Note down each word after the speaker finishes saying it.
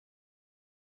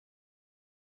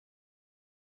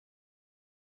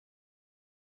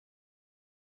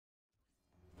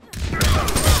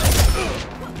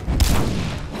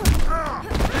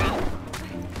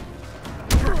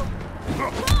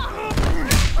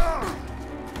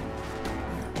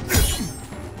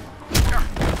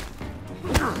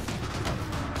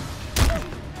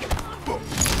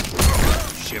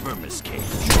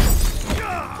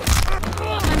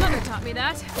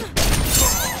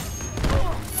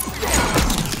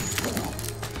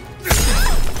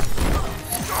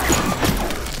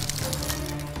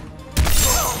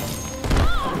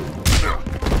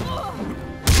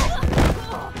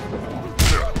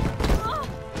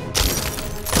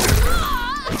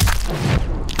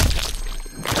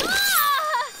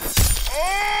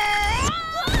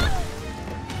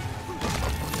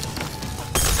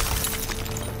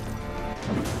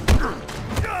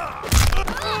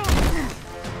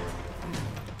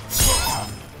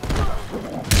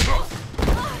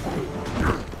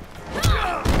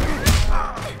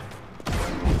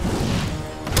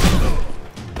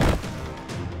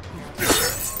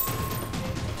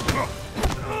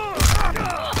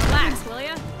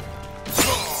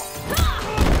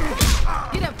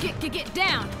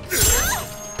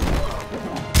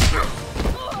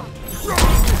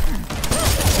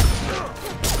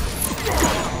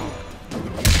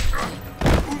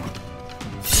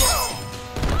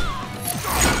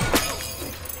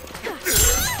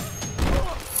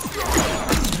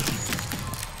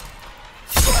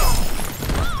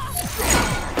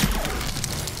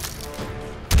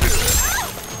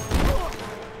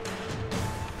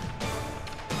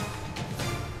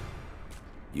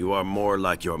You are more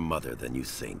like your mother than you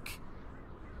think.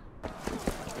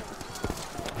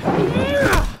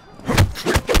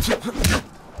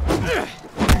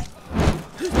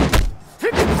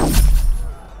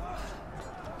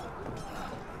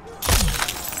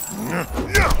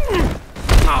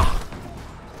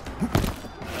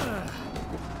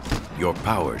 Your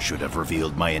power should have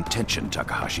revealed my intention,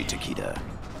 Takahashi Takeda.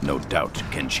 No doubt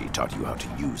Kenshi taught you how to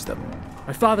use them.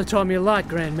 My father taught me a lot,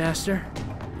 Grandmaster.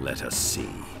 Let us see.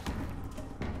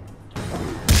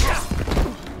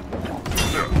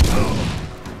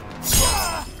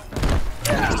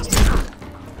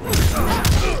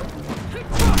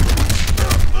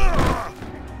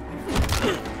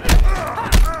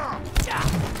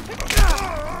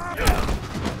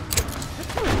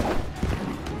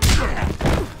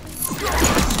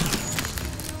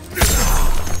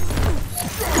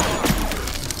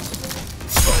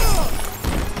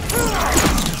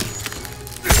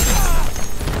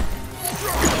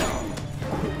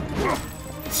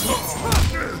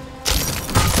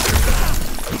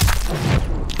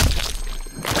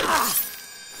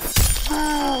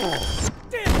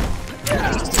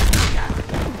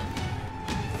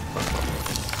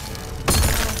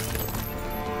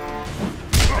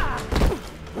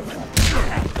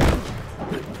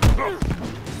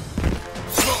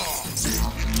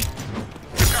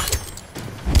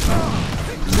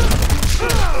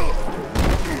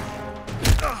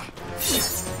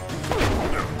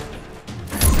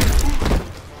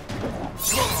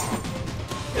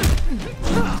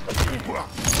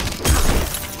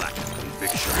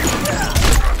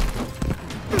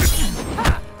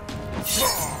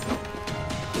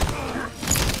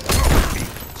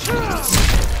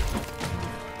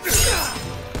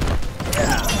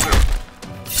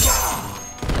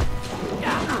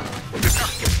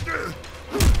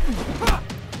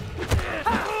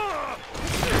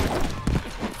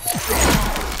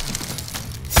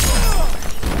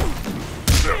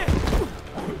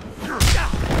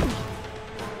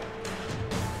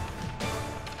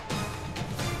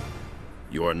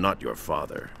 You are not your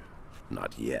father.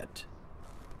 Not yet.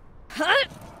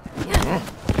 Damn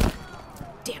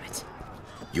it.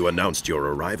 You announced your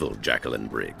arrival, Jacqueline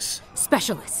Briggs.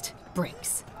 Specialist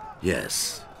Briggs.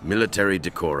 Yes, military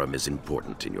decorum is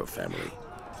important in your family.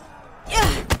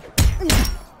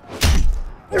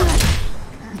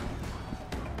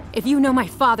 If you know my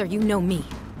father, you know me.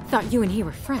 Thought you and he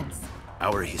were friends.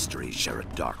 Our histories share a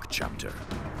dark chapter.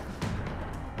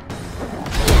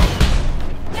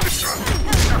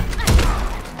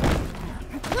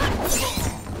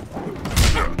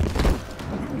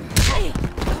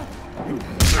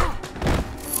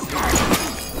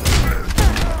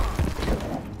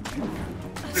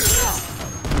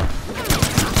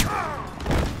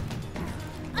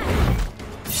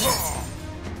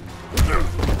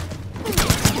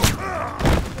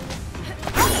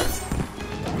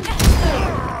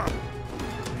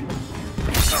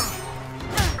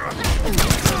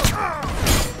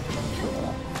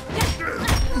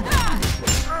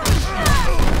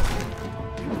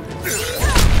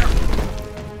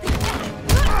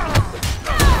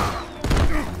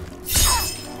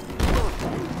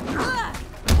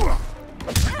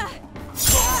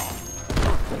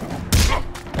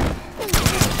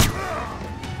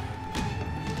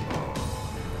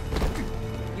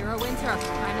 You're a winter,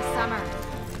 I'm a summer.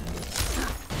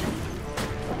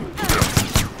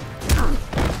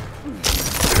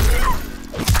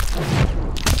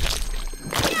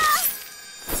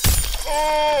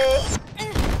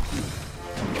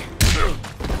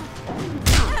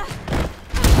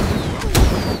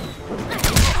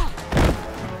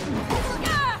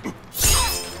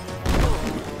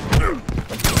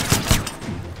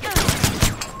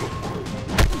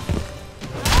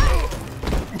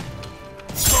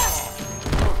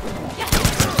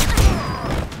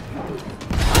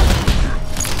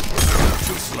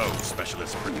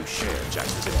 Specialists produce share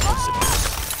just as impulsiveness.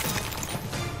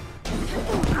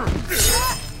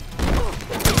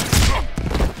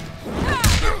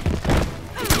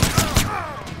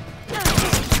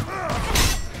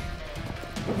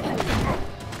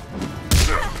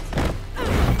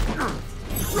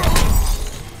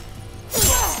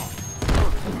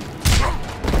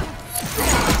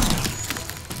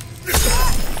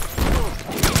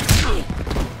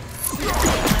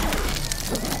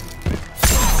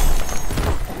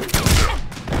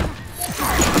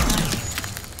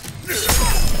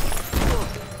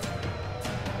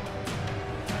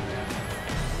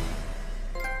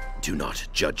 Do not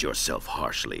judge yourself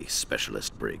harshly,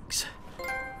 Specialist Briggs.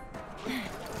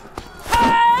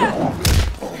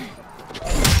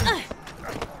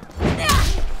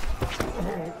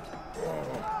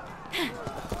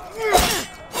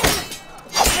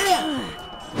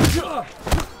 A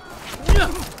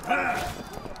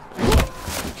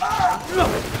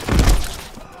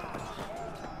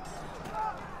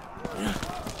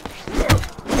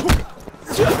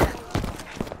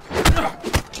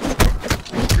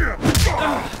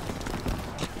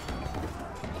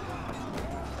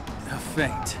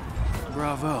feint.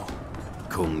 Bravo.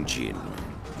 Kung Jin,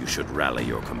 you should rally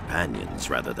your companions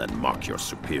rather than mock your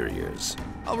superiors.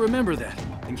 I'll remember that,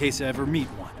 in case I ever meet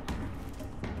one.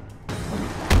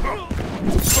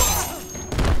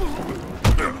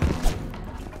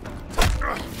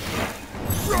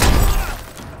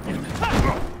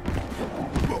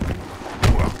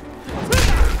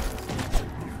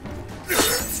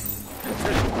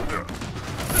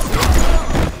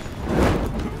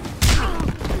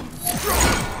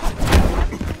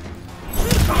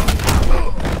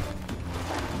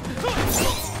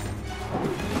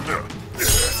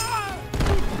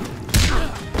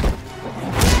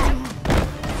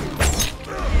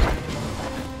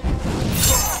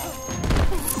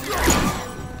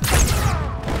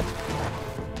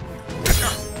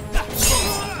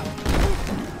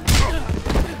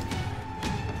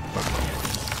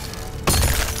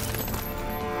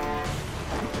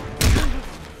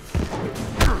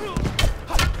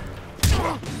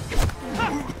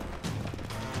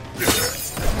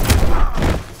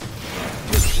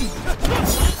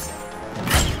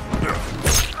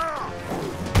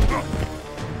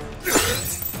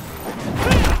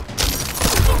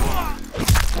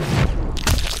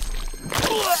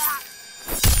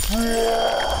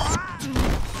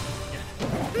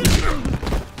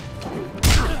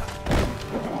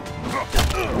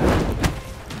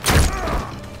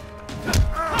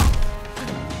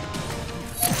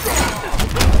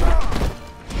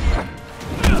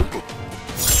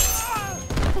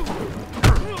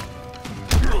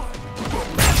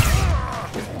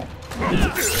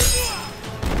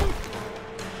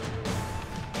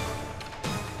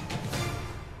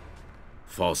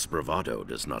 False bravado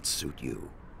does not suit you.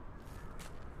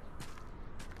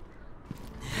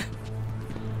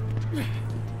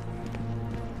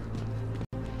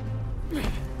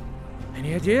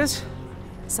 Any ideas?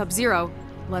 Sub-Zero,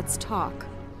 let's talk.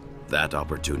 That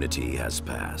opportunity has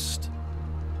passed.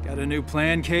 Got a new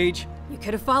plan, Cage? You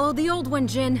could have followed the old one,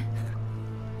 Jin.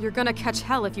 You're gonna catch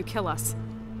hell if you kill us.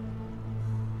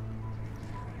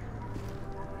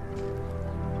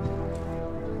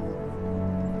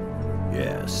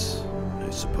 Yes, I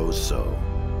suppose so.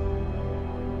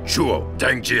 Shuo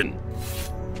Dangjin!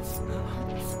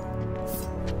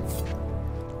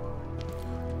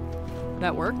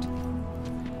 That worked?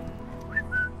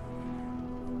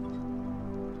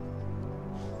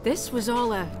 This was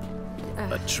all a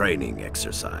training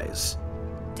exercise.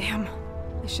 Damn,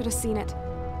 I should have seen it.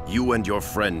 You and your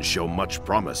friend show much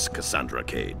promise, Cassandra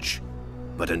Cage.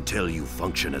 But until you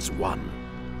function as one,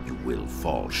 you will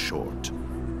fall short.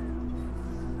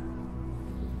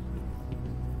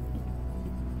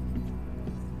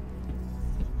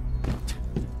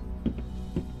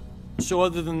 So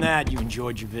other than that, you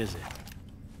enjoyed your visit?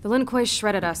 The Lin Kuei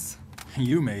shredded us.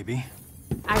 You maybe.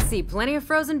 I see plenty of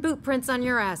frozen boot prints on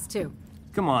your ass, too.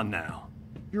 Come on now.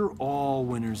 You're all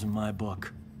winners in my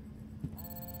book.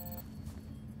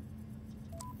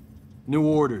 New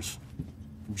orders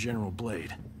from General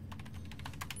Blade.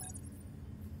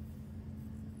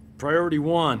 Priority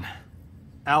 1,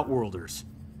 Outworlders.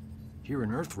 Here in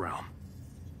Earthrealm.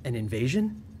 An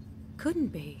invasion? Couldn't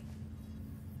be.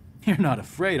 You're not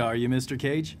afraid, are you, Mr.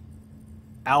 Cage?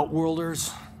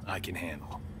 Outworlders, I can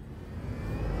handle.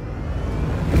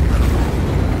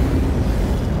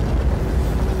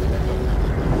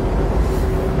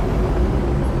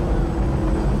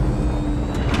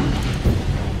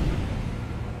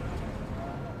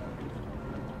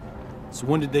 So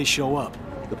when did they show up?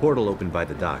 The portal opened by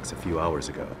the docks a few hours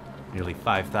ago. Nearly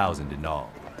 5,000 in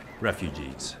all.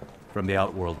 Refugees from the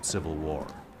Outworld Civil War.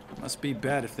 Must be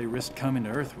bad if they risked coming to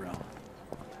Earthrealm.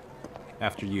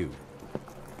 After you.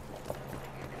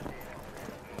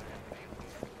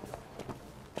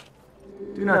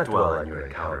 Do not dwell on your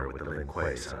encounter with the Lin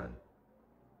Kuei, son.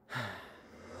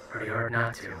 Pretty hard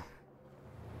not to.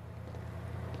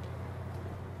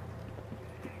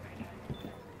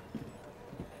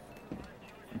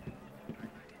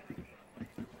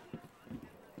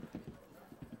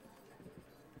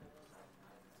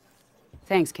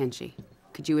 Thanks, Kenshi.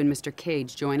 Could you and Mr.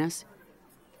 Cage join us?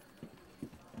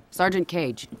 Sergeant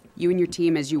Cage, you and your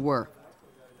team as you were.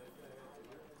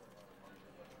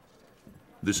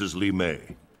 This is Li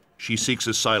Mei. She seeks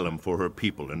asylum for her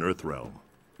people in Earthrealm.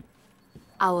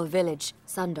 Our village,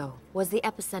 Sundo, was the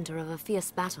epicenter of a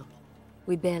fierce battle.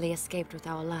 We barely escaped with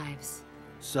our lives.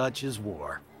 Such is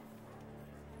war.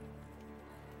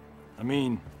 I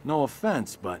mean, no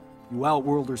offense, but you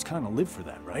Outworlders kind of live for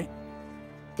that, right?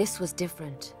 This was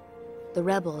different. The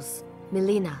rebels,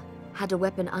 Melina, had a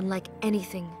weapon unlike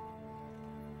anything.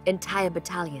 Entire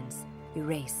battalions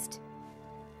erased.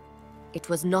 It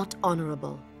was not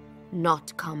honorable,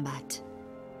 not combat.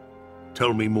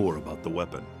 Tell me more about the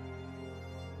weapon.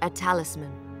 A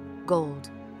talisman,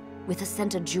 gold, with a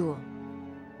center jewel.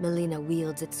 Melina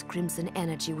wields its crimson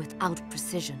energy without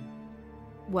precision.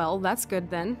 Well, that's good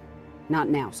then. Not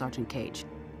now, Sergeant Cage.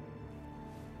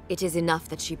 It is enough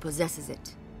that she possesses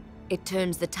it. It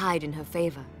turns the tide in her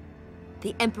favor.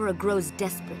 The Emperor grows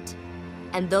desperate,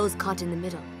 and those caught in the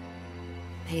middle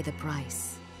pay the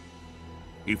price.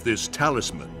 If this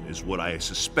talisman is what I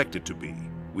suspect it to be,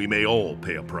 we may all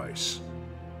pay a price.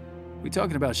 We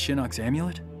talking about Shinnok's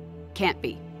amulet? Can't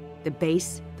be. The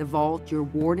base, the vault, your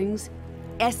wardings.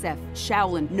 SF,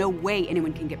 Shaolin, no way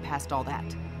anyone can get past all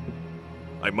that.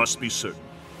 I must be certain.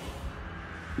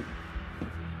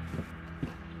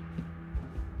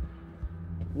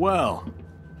 Well,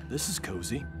 this is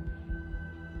cozy.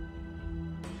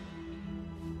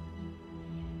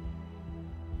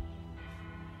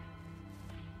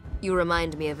 You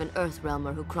remind me of an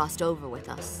Earthrealmer who crossed over with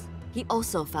us. He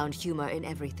also found humor in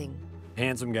everything.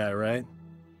 Handsome guy, right?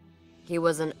 He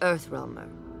was an Earthrealmer.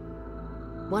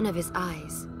 One of his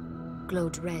eyes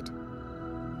glowed red.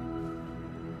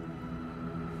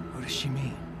 What does she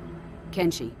mean?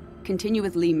 Kenshi, continue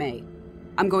with Li Mei.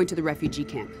 I'm going to the refugee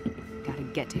camp. Gotta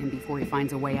get to him before he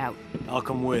finds a way out. I'll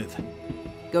come with.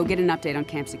 Go get an update on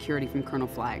camp security from Colonel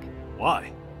Flagg.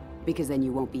 Why? Because then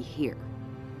you won't be here.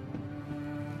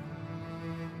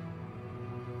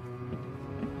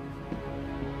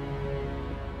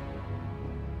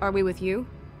 Are we with you?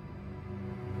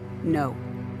 No.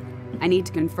 I need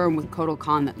to confirm with Kotal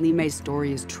Khan that Li Mei's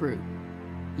story is true.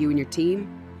 You and your team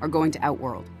are going to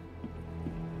Outworld.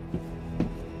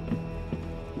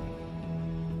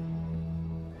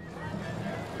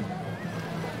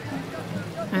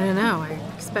 I don't know. I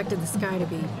expected the sky to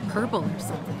be purple or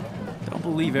something. Don't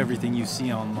believe everything you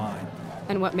see online.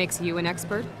 And what makes you an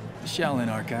expert? The Shaolin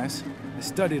Archives. I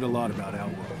studied a lot about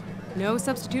Outworld. No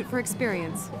substitute for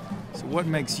experience. So what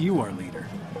makes you our leader?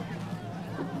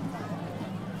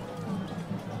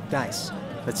 Guys,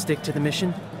 let's stick to the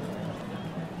mission.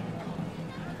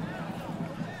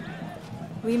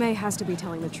 Li Mei has to be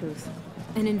telling the truth.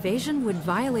 An invasion would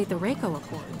violate the Reiko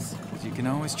Accords. You can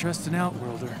always trust an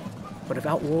Outworlder. But if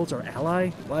Outworld's our ally,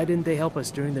 why didn't they help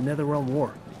us during the Netherrealm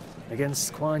War?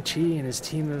 Against Quan Chi and his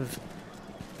team of...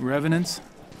 Revenants?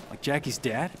 Like Jackie's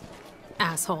dad?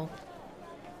 Asshole.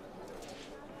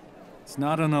 It's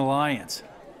not an alliance.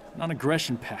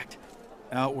 Non-aggression pact.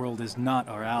 Outworld is not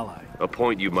our ally. A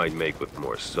point you might make with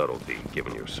more subtlety,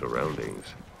 given your surroundings.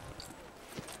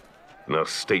 Now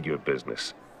state your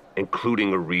business,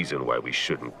 including a reason why we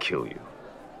shouldn't kill you.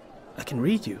 I can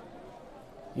read you.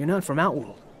 You're not from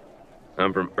Outworld.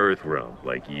 I'm from Earthrealm,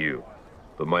 like you.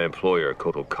 But my employer,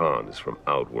 Kotal Khan, is from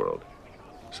Outworld.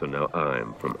 So now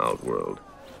I'm from Outworld.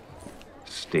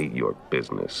 State your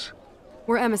business.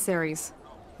 We're emissaries.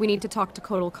 We need to talk to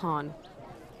Kotal Khan.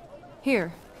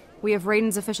 Here, we have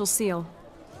Raiden's official seal.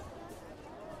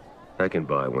 I can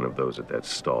buy one of those at that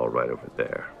stall right over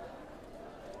there.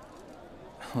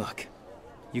 Look,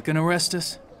 you can arrest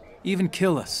us, even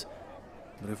kill us.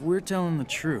 But if we're telling the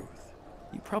truth,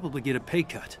 you probably get a pay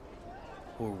cut.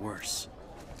 Or worse.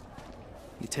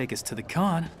 You take us to the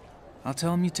Khan, I'll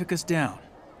tell him you took us down.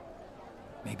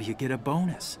 Maybe you get a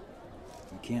bonus.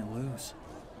 You can't lose.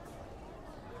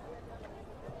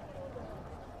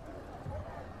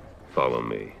 Follow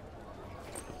me.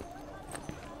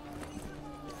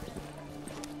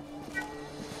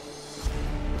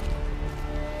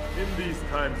 In these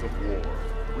times of war,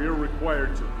 we are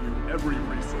required to view every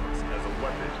resource as a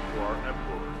weapon for our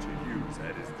Emperor to use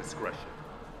at his discretion.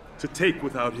 To take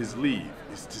without his leave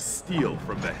is to steal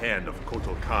from the hand of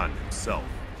Kotal Khan himself.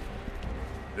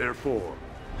 Therefore,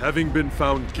 having been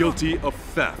found guilty of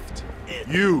theft,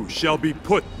 you shall be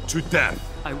put to death.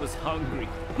 I was hungry.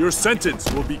 Your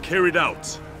sentence will be carried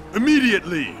out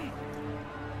immediately.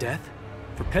 Death?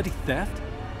 For petty theft?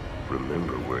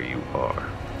 Remember where you are.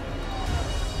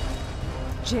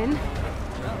 Jin?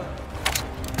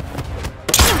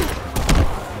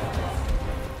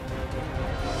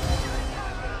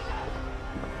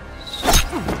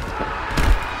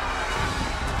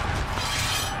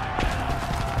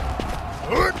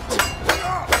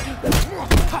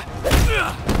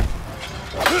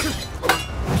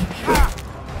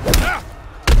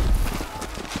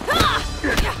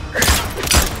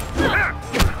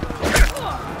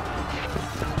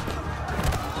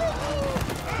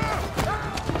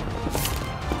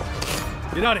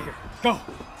 Get out of here. Go!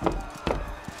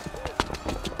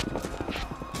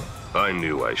 I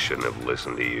knew I shouldn't have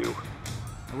listened to you.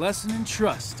 A lesson in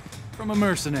trust from a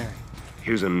mercenary.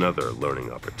 Here's another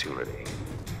learning opportunity.